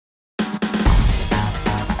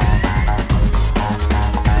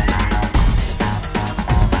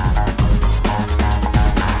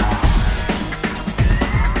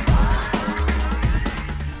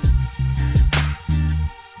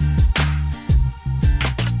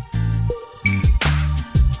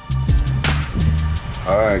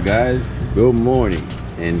Alright guys, good morning.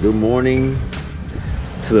 And good morning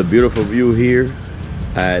to the beautiful view here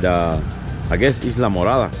at I guess Isla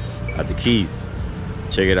Morada at the Keys.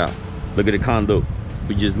 Check it out. Look at the condo.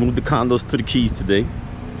 We just moved the condos to the Keys today.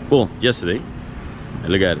 Well, yesterday. And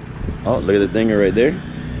look at it. Oh, look at the thing right there.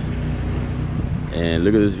 And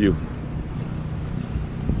look at this view.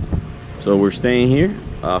 So we're staying here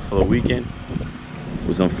for the weekend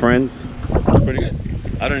with some friends. It's pretty good.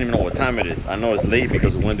 I don't even know what time it is. I know it's late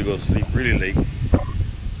because we went to go sleep really late.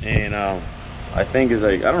 And I think it's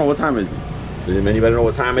like, I don't know what time it is. Does anybody know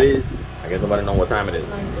what time it is? I guess nobody knows what time it is.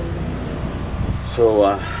 So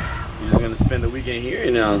we're just gonna spend the weekend here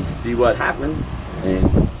and see what happens.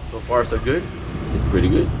 And so far so good. It's pretty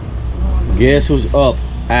good. Guess who's up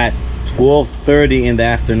at 12:30 in the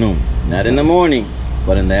afternoon? Not in the morning,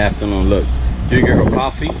 but in the afternoon. Look, drink her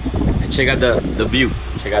coffee and check out the view.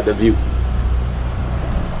 Check out the view.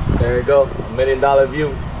 There you go, $1 million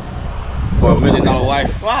view for $1 million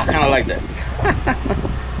wife. Wow, I kind of like that.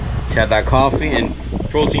 She had that coffee and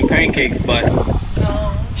protein pancakes, but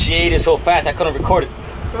she ate it so fast I couldn't record it.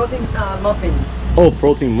 Protein muffins. Oh,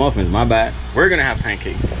 protein muffins, my bad. We're gonna have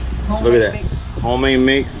pancakes. Look at that. Mix. Homemade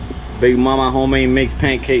mix. Big Mama homemade mix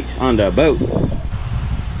pancakes on the boat.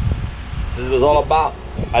 This was all about,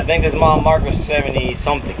 I think this mile mark was 70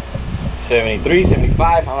 something. 73,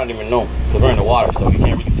 75, I don't even know. Because we're in the water, so you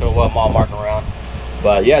can't really tell what mile marking around.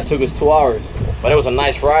 But yeah, it took us 2 hours. But it was a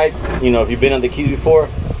nice ride. You know, if you've been on the Keys before,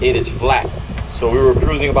 it is flat. So we were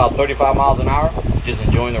cruising about 35 miles an hour, just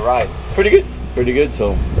enjoying the ride. Pretty good, pretty good.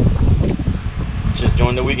 So just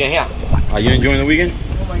enjoying the weekend here. Are you enjoying the weekend?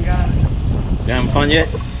 Oh my God. You having fun yet?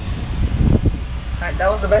 That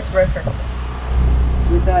was the best breakfast.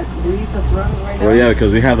 With that breeze that's running right now. Well, yeah,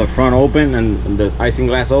 because we have the front open and the icing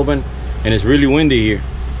glass open, and it's really windy here.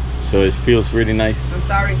 So it feels really nice. I'm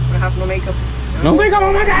sorry, I have no makeup. No makeup,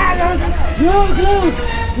 oh my God! No.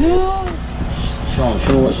 Show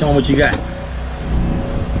them what you got.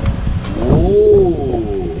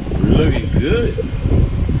 Oh, looking good.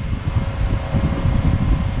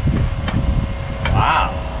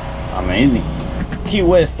 Wow, amazing. Key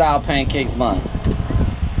West style pancakes, man.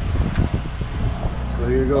 So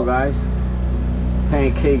here you go, guys.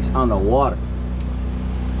 Pancakes on the water.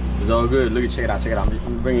 It's all good. Look at, check it out, check it out. Let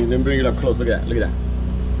me bring it up close. Look at that, look at that.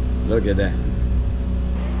 Look at that.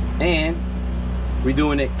 And we're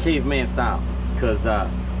doing it caveman style, because I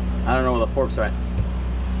don't know where the forks are at.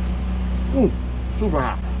 Ooh, super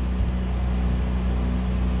hot.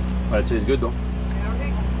 But it tastes good though.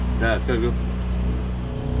 Yeah, it feels good.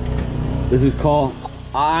 This is called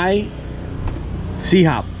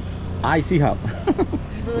IC-hop. IC-hop.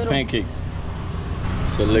 Pancakes.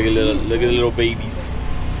 So look at the little babies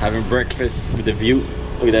having breakfast with the view.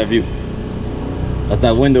 Look at that view. That's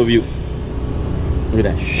that window view. Look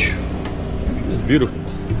at that. It's beautiful.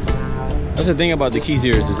 That's the thing about the Keys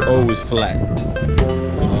here, is it's always flat.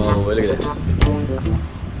 Oh, look at that.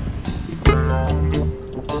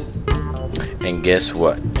 And guess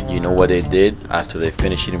what? You know what they did after they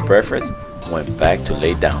finished eating breakfast? Went back to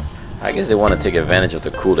lay down. I guess they want to take advantage of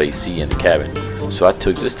the cool AC in the cabin. So I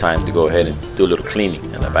took this time to go ahead and do a little cleaning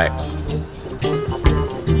in the back.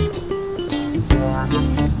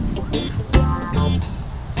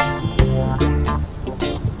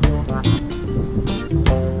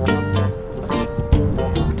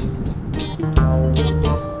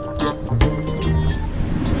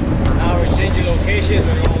 Now we're changing locations.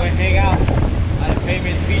 We're going to hang out at a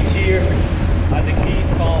famous beach here at the Keys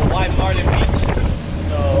called White Marlin Beach.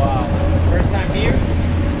 So first time here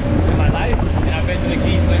in my life, and I've been to the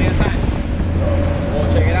Keys plenty of times. So we'll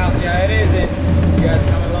check it out, see how it is, and you guys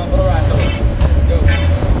coming along for the ride. So let's go.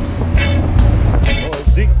 Oh,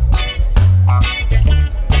 it's deep.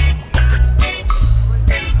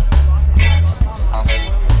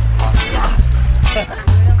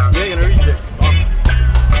 You ain't gonna reach there.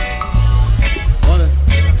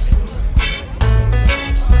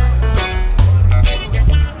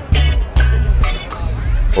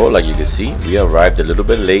 Well, like you can see, we arrived a little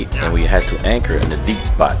bit late and we had to anchor in the deep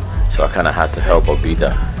spot, so I kind of had to help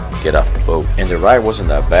Obida get off the boat. And the ride wasn't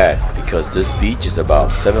that bad because this beach is about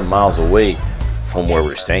 7 miles away from where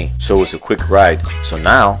we're staying, so it's a quick ride. So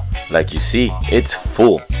now, like you see, it's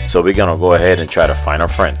full, so we're gonna go ahead and try to find our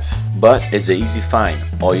friends. But it's an easy find.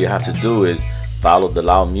 All you have to do is follow the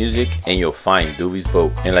loud music and you'll find Dewey's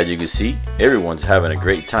boat. And like you can see, everyone's having a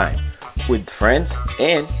great time with friends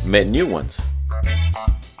and met new ones.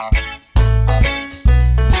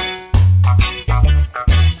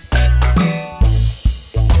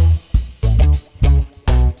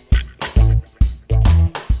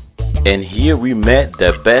 And here we met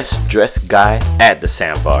the best dressed guy at the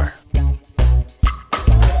Sandbar.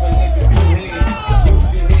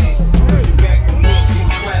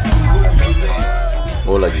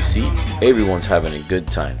 Well, like you see, everyone's having a good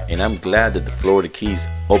time, and I'm glad that the Florida Keys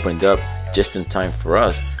opened up just in time for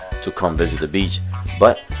us to come visit the beach.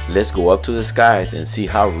 But let's go up to the skies and see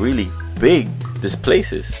how really big this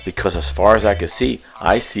place is, because as far as I can see,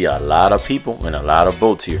 I see a lot of people and a lot of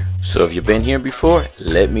boats here. So if you've been here before,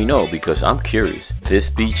 let me know, because I'm curious. This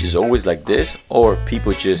beach is always like this, or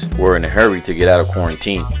people just were in a hurry to get out of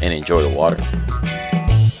quarantine and enjoy the water.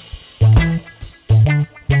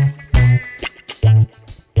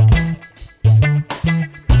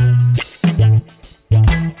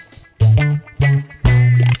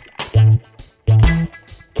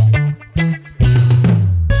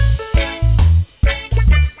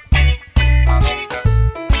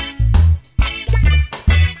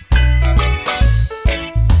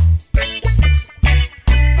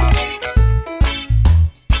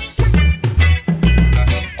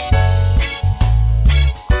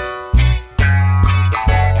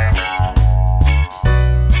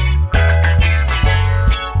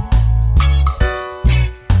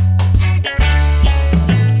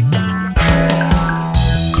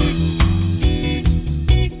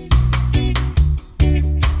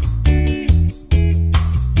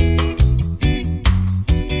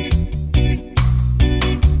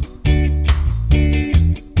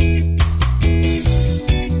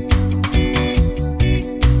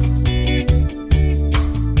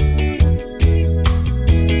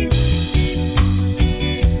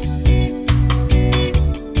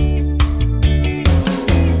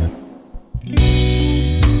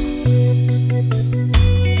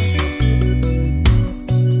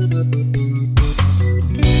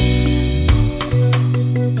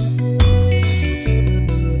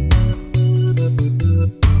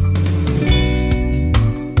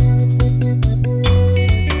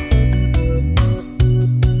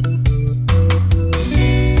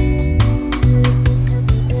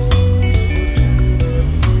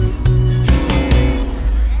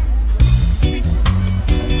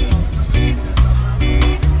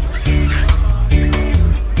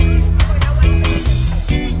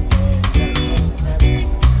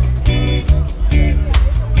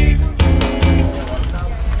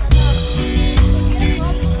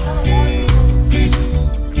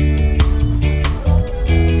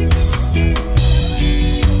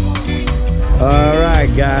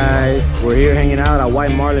 Guys, we're here hanging out at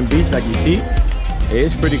White Marlin Beach. Like you see,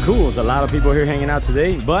 it's pretty cool. There's a lot of people here hanging out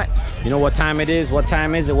today, but you know what time it is? What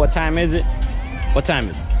time is it? What time is it? What time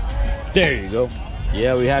is it? There you go.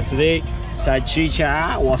 Yeah, we have today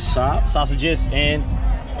salchicha, what's up, sausages, and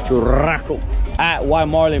churrasco at White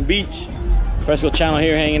Marlin Beach. Fresco Channel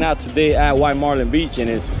here hanging out today at White Marlin Beach, and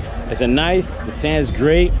it's a nice, the sand's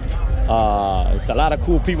great. It's a lot of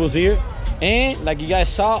cool people's here. And like you guys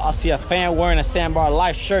saw, I see a fan wearing a Sandbar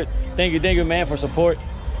Life shirt. Thank you, man, for support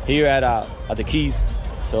here at the Keys.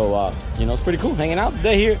 So you know, it's pretty cool hanging out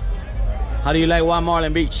today here. How do you like White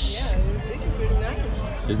Marlin Beach? Yeah, it's really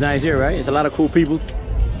nice. It's nice here, right? It's a lot of cool people.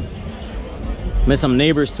 Met some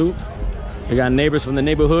neighbors too. We got neighbors from the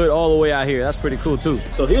neighborhood all the way out here. That's pretty cool too.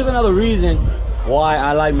 So here's another reason why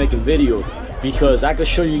I like making videos, because I could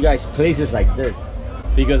show you guys places like this.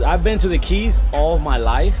 Because I've been to the Keys all of my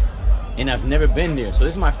life, and I've never been there, so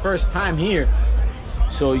this is my first time here.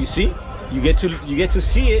 So you see, you get to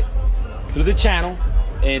see it through the channel,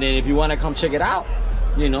 and then if you want to come check it out,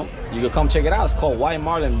 you know, you can come check it out. It's called White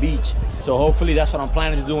Marlin Beach. So hopefully that's what I'm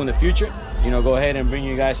planning to do in the future, you know, go ahead and bring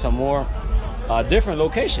you guys some more different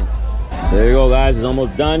locations. There you go, guys, it's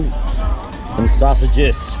almost done. Some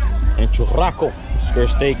sausages and churrasco, skirt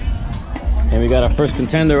steak, and we got our first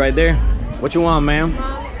contender right there. What you want, ma'am?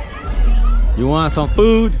 You want some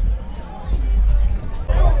food?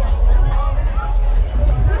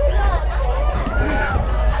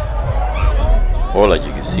 Or like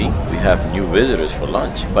you can see, we have new visitors for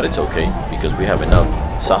lunch, but it's okay because we have enough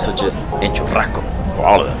sausages and churrasco for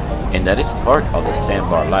all of them. And that is part of the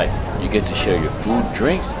Sandbar life. You get to share your food,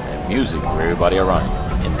 drinks, and music with everybody around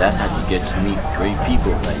you. And that's how you get to meet great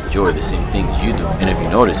people that enjoy the same things you do. And if you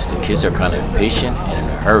notice, the kids are kind of impatient and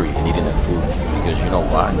in a hurry in eating their food, because you know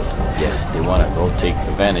why? Yes, they want to go take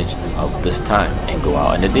advantage of this time and go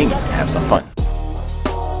out in the dinghy and have some fun.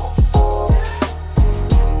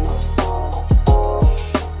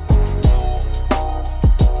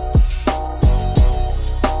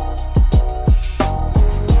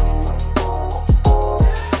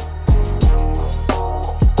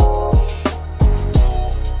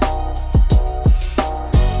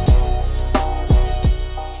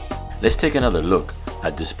 Let's take another look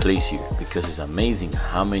at this place here because it's amazing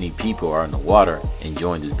how many people are in the water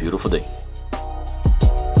enjoying this beautiful day.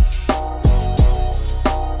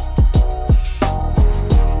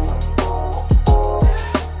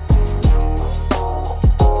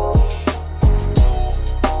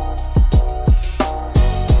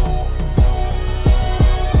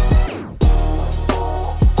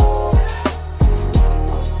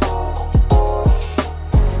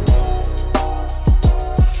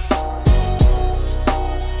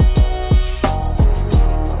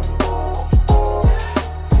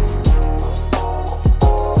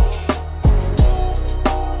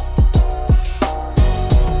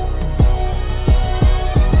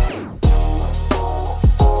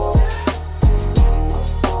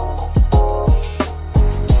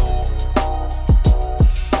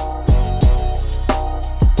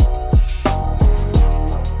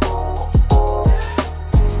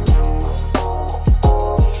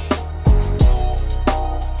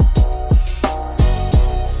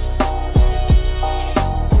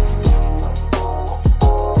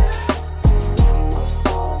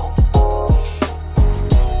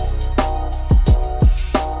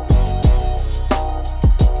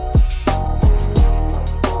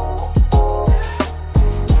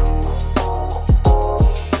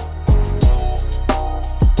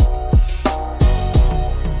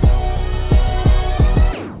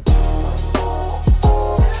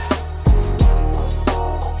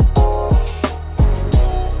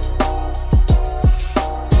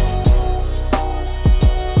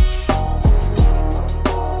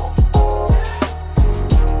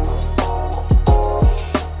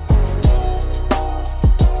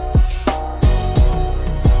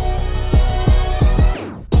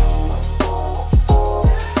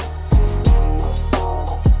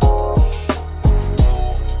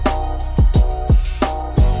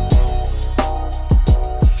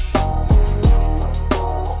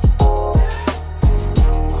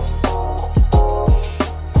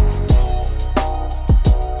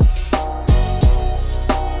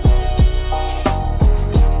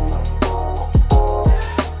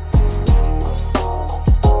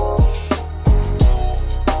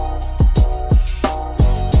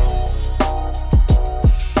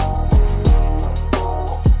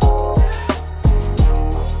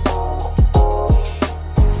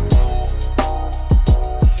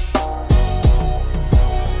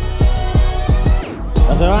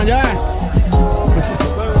 Se van ya.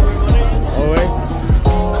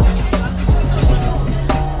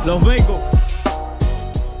 Los Veco.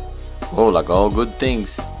 Oh, like all good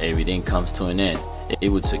things, everything comes to an end. It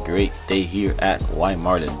was a great day here at White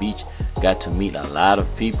Marlin Beach. Got to meet a lot of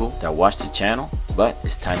people that watch the channel, but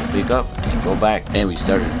it's time to pick up and go back. And we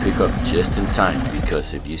started to pick up just in time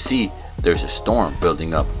because if you see, there's a storm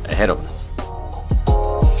building up ahead of us.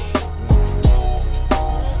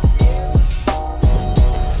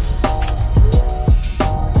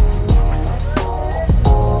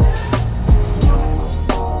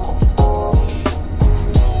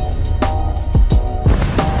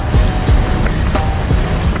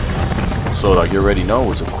 So like you already know, it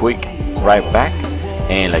was a quick ride back,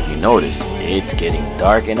 and like you notice, it's getting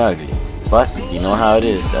dark and ugly. But you know how it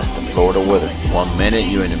is, that's the Florida weather. One minute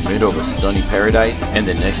you're in the middle of a sunny paradise, and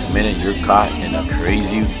the next minute you're caught in a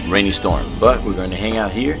crazy rainy storm. But we're going to hang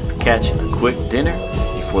out here, catch a quick dinner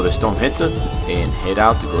before the storm hits us, and head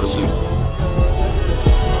out to go to sleep.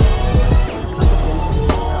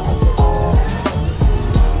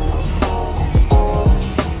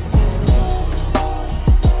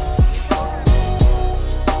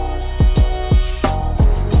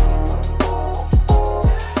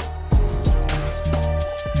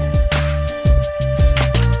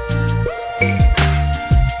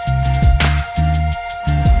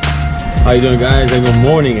 How you doing, guys? And good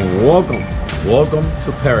morning and welcome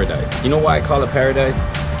to paradise. You know why I call it paradise?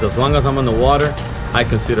 Because as long as I'm on the water, I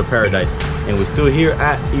consider paradise. And we're still here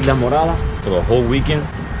at Isla Morada for the whole weekend.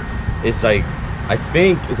 It's like, I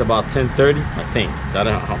think it's about 10:30, I think. So I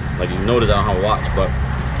don't know how, like you notice I don't have a watch, but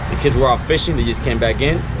the kids were out fishing, they just came back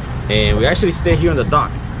in. And we actually stay here on the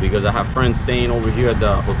dock because I have friends staying over here at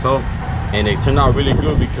the hotel. And they turned out really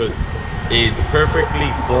good because it's perfectly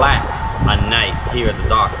flat at night here at the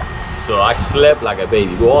dock. So I slept like a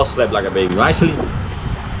baby. We all slept like a baby. Actually,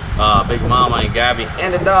 Big Mama and Gabby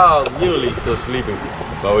and the dog, Yuli, still sleeping.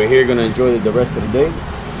 But we're here gonna enjoy the rest of the day.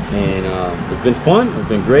 And it's been fun, it's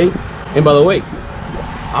been great. And by the way,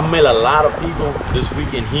 I met a lot of people this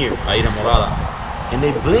weekend here at Isla Morada. And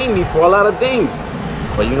they blame me for a lot of things.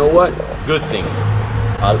 But you know what? Good things.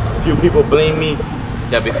 A few people blame me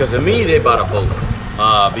that because of me, they bought a boat.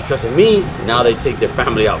 Because of me, now they take their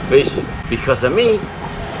family out fishing. Because of me,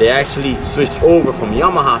 they actually switched over from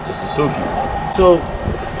Yamaha to Suzuki. So,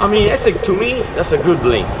 I mean, to me, that's a good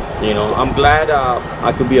blend. You know, I'm glad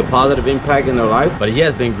I could be a positive impact in their life. But it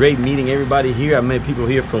has been great meeting everybody here. I met people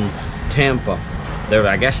here from Tampa. They're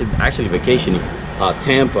like actually vacationing.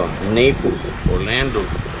 Tampa, Naples, Orlando,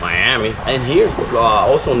 Miami, and here.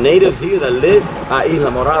 Also natives here that live at Isla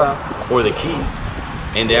Morada or the Keys.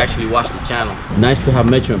 And they actually watch the channel. Nice to have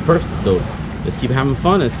met you in person. So let's keep having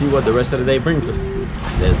fun and see what the rest of the day brings us.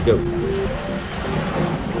 Let's go.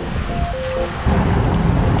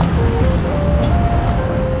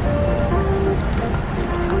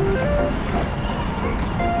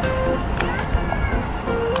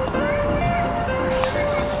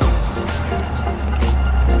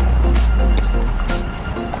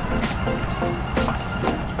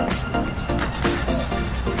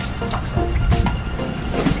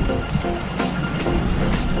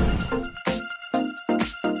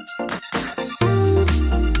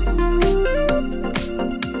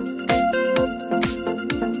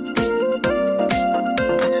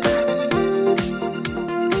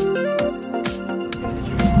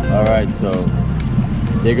 Alright, so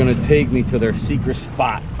they're gonna take me to their secret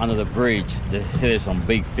spot under the bridge. They say there's some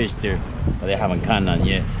big fish there, but they haven't caught none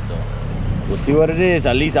yet. So we'll see what it is.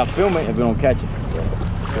 At least I'll film it if we don't catch it. So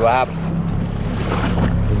let's see what happens.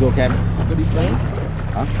 Let's go, Captain. Could you play?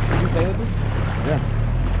 Huh? Could you play with this? Yeah.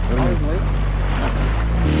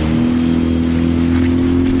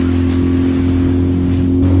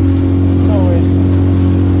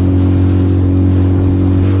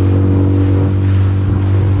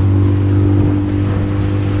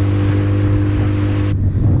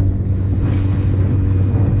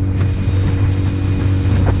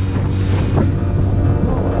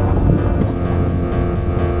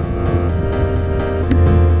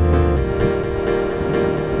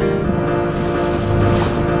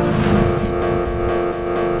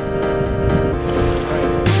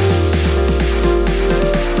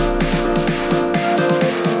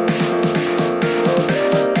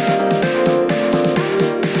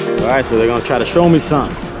 Alright, so they're gonna try to show me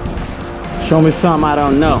something. Show me something I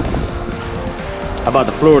don't know about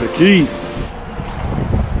the Florida Keys.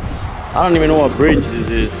 I don't even know what bridge this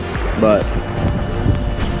is, but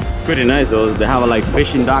it's pretty nice though. They have like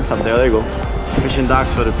fishing docks up there. There you go. Fishing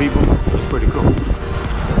docks for the people. It's pretty cool.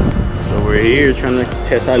 So we're here trying to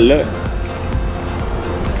test our luck.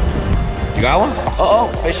 You got one? Uh-oh,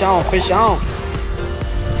 fish on, fish on.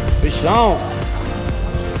 Fish on.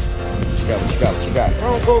 What you got? A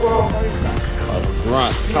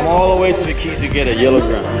grunt. Come all the way to the Keys to get a yellow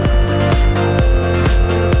grunt.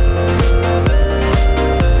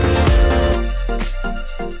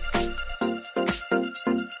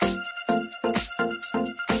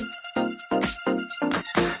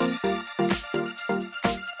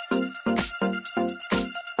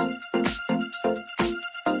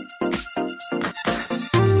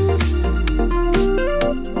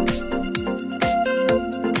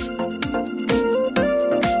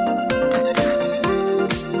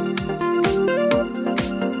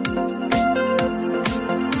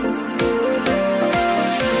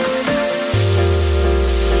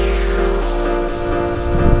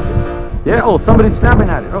 Yeah, oh, somebody's snapping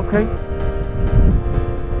at it. Okay.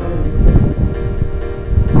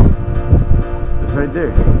 It's right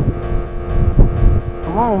there.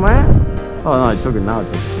 Come on, man. Oh, no, I took it now.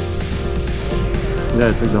 Yeah,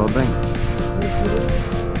 I took the whole thing.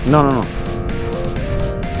 No.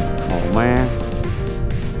 Oh, man.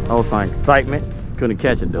 That was my excitement. Couldn't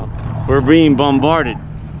catch it, though. We're being bombarded.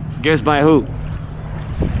 Guess by who?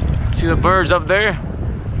 See the birds up there?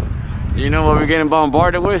 You know what we're getting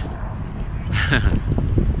bombarded with?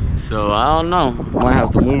 So I don't know, might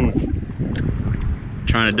have to move.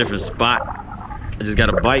 Trying a different spot. I just got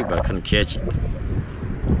a bite, but I couldn't catch it.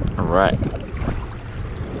 All right,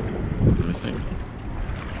 let me see.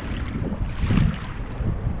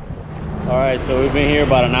 All right, so we've been here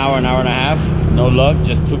about an hour and a half. No luck,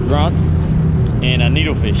 just 2 grunts and a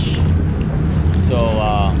needlefish. So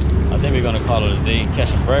I think we're gonna call it a day and catch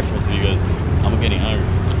some breakfast because I'm getting hungry.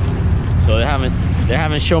 So they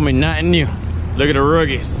haven't shown me nothing new. Look at the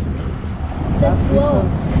ruggies. It's 12.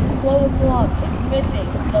 It's 12 o'clock. It's midday.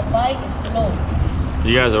 The bike is slow.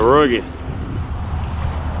 You guys are ruggies.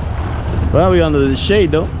 Well, we under the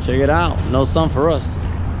shade though. Check it out. No sun for us.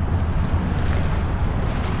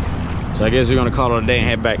 So I guess we're gonna call it a day and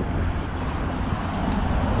head back.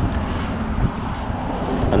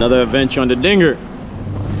 Another adventure on the Dinger.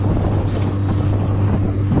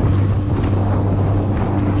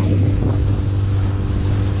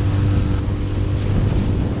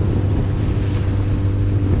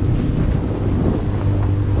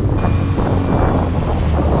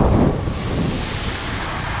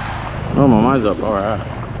 Oh, my mind's up. All right.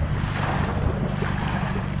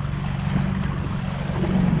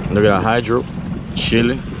 Look at that hydro,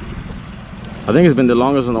 chilling. I think it's been the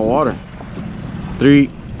longest in the water. 3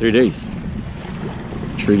 days.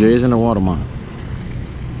 3 days in the water, man.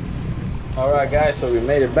 All right, guys. So we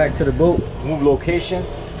made it back to the boat. Move locations,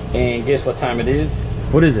 and guess what time it is?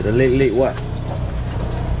 What is it? A late what?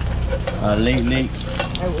 A late. We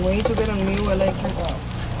need to get a new electric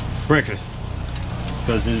Breakfast.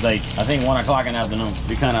 Because it's like, I think 1 o'clock in the afternoon.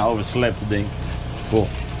 We kind of overslept today. Well,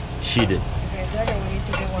 she did. Okay, second, we need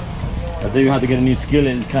to get one. I think we have to get a new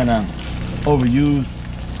skillet. It's kind of overused.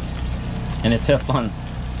 And the Teflon,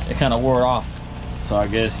 it kind of wore off. So I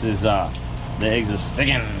guess is the eggs are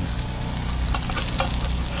sticking.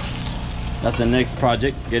 That's the next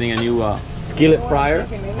project, getting a new skillet fryer.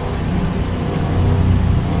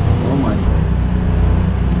 Oh my.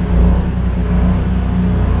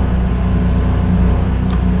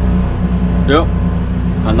 Yep,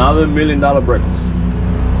 another $1 million breakfast.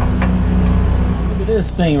 Look at this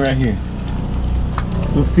thing right here.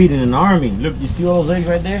 We're feeding an army. Look, you see all those eggs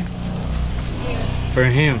right there? For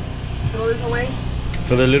him. Throw this away.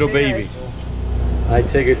 For the little baby. I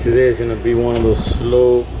take it today is gonna be one of those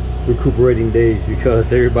slow recuperating days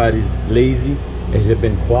because everybody's lazy. It's just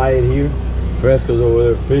been quiet here. Fresco's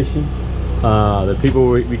over there fishing. The people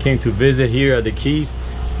we came to visit here at the Keys,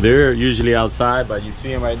 they're usually outside, but you see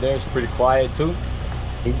them right there. It's pretty quiet too.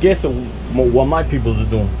 And guess what my peoples are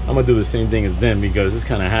doing? I'm gonna do the same thing as them because it's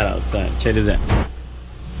kind of hot outside. Check this out.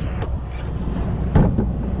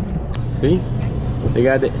 See? They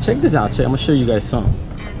got check this out. Check. I'm gonna show you guys something.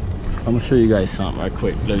 I'm gonna show you guys something right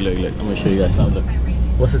quick. Look. I'm gonna show you guys something. Look.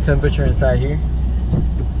 What's the temperature inside here?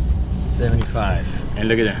 75. And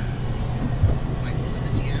look at that.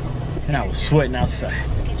 And I was sweating outside.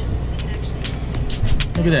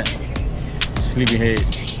 Look at that. Sleepyhead.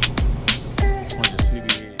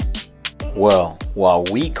 Well, while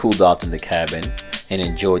we cooled out in the cabin and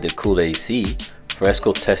enjoyed the cool AC,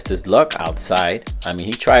 Fresco tested his luck outside. I mean,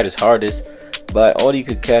 he tried his hardest, but all he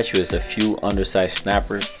could catch was a few undersized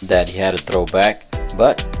snappers that he had to throw back.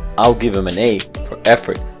 But I'll give him an A for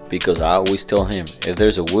effort because I always tell him, if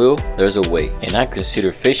there's a will, there's a way. And I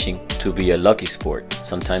consider fishing to be a lucky sport.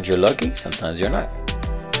 Sometimes you're lucky, sometimes you're not.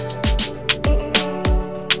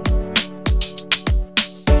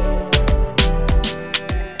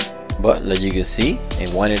 But like you can see,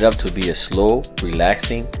 it winded up to be a slow,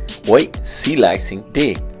 relaxing, sea-laxing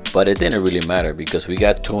day. But it didn't really matter because we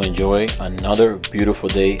got to enjoy another beautiful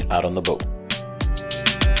day out on the boat.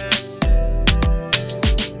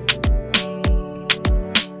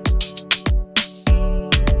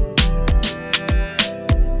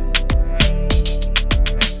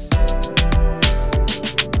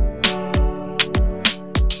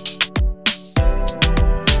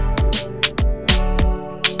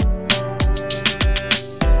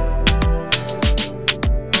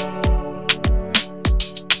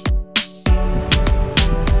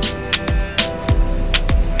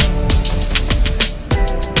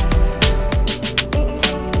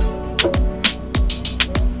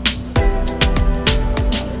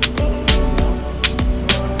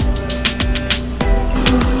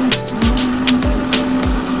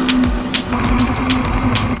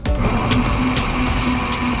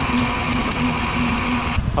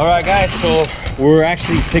 All right, guys, so we're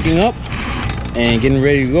actually picking up and getting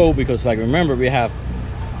ready to go because, like, remember, we have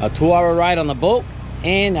a 2-hour ride on the boat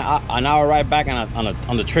and an hour ride back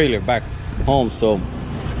on the trailer back home. So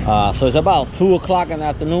it's about 2 o'clock in the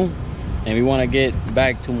afternoon, and we want to get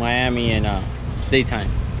back to Miami in daytime.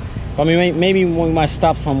 I mean, maybe we might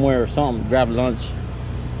stop somewhere or something, grab lunch.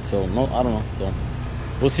 So no, I don't know. So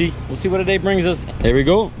we'll see what the day brings us. There we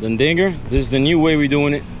go, the dinger. This is the new way we're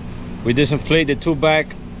doing it. We disinflate the two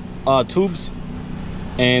back tubes,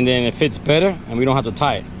 and then it fits better, and we don't have to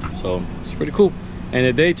tie it. So it's pretty cool. And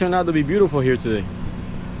the day turned out to be beautiful here today.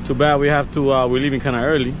 Too bad we have to we're leaving kind of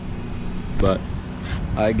early, but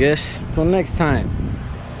I guess till next time.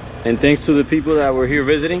 And thanks to the people that were here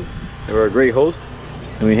visiting. They were a great host,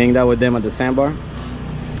 and we hanged out with them at the Sandbar.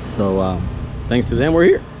 So thanks to them, we're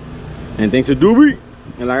here. And thanks to Doobie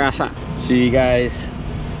and La Gasa. See you guys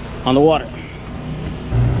on the water.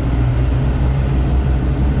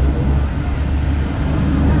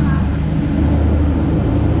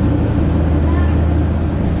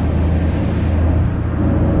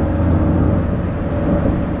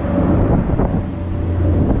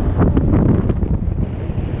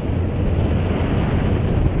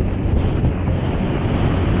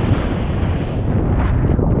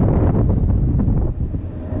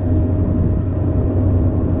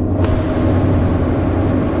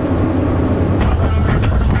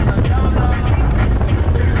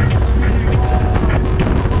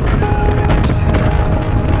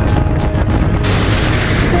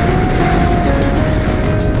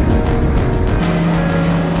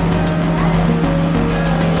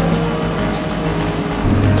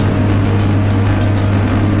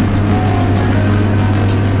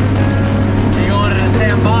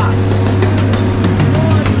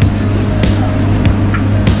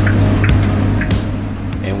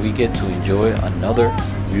 enjoy another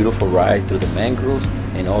beautiful ride through the mangroves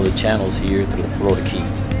and all the channels here through the Florida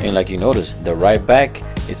Keys. And like you notice, the ride back,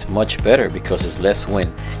 it's much better because it's less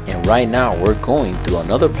wind. And right now we're going to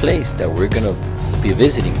another place that we're gonna be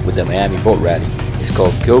visiting with the Miami Boat Rally. It's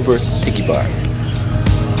called Gilbert's Tiki Bar.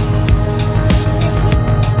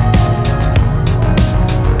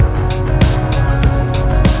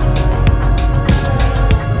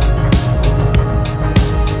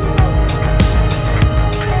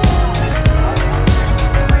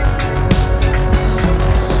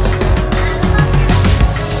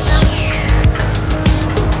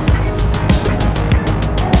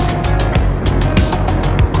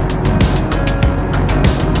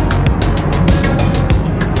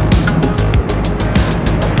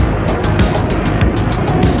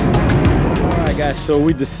 So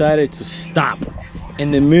we decided to stop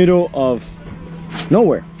in the middle of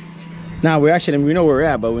nowhere. Now we know where we're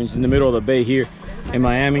at, but we're in the middle of the bay here in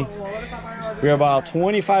Miami. We're about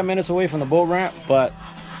 25 minutes away from the boat ramp, but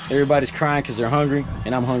everybody's crying because they're hungry,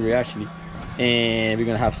 and I'm hungry actually. And we're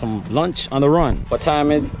gonna have some lunch on the run. What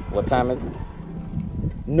time is? What time is?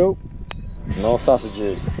 Nope. No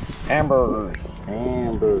sausages. Hamburgers.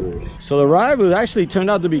 Hamburgers. So the ride was actually turned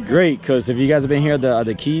out to be great, because if you guys have been here at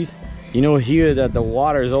the Keys, you know here that the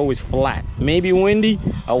water is always flat. Maybe windy,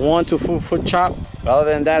 a 1 to 4 foot chop. But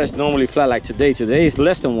other than that, it's normally flat like today. Today is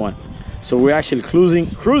less than 1. So we're actually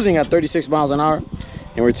cruising at 36 miles an hour,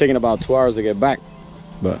 and we're taking about 2 hours to get back.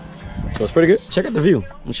 But so it's pretty good. Check out the view.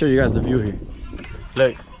 I'm show you guys the view here.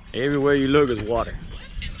 Look, everywhere you look is water.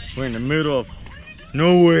 We're in the middle of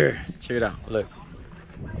nowhere. Check it out. Look.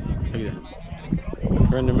 Look at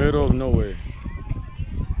that. We're in the middle of nowhere.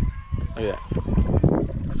 Look at that.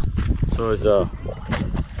 So it's a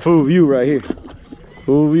full view right here.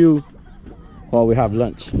 Full view while we have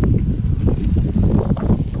lunch.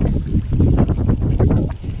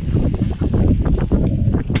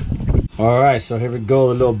 All right, so here we go,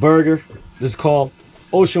 the little burger. This is called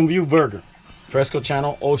Ocean View Burger. Fresco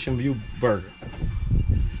Channel Ocean View Burger.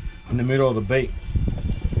 In the middle of the bay,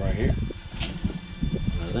 right here.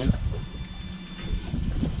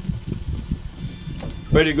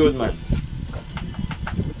 Pretty good, man.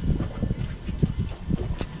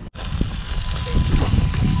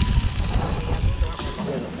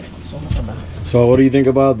 So what do you think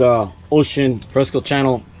about the Ocean Fresco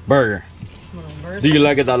Channel burger? Do you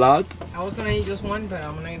like it a lot? I was gonna eat just one, but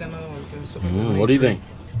I'm gonna eat another one. What do you think?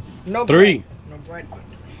 No 3. Bread. No bread.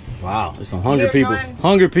 Wow, it's some hungry Here, peoples. John.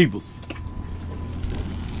 Hungry peoples.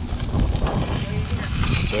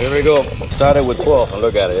 So here we go. Started with 12 and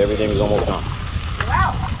look at it. Everything is almost done.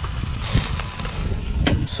 Wow.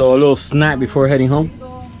 So a little snack before heading home.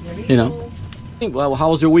 You know. Well,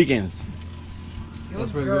 how was your weekends? It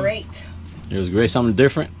was great. It was great. Something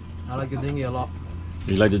different. I like the dinghy a lot.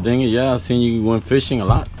 You like the dinghy? Yeah, I seen you went fishing a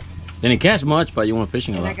lot. Didn't catch much, but you went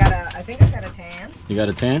fishing a And lot. I think I got a tan. You got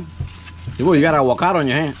a tan? Well, you got an avocado on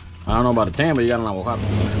your hand. I don't know about a tan, but you got an avocado.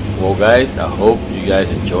 Well guys, I hope you guys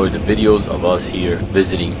enjoyed the videos of us here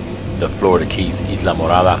visiting the Florida Keys, Isla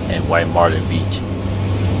Morada and White Marlin Beach.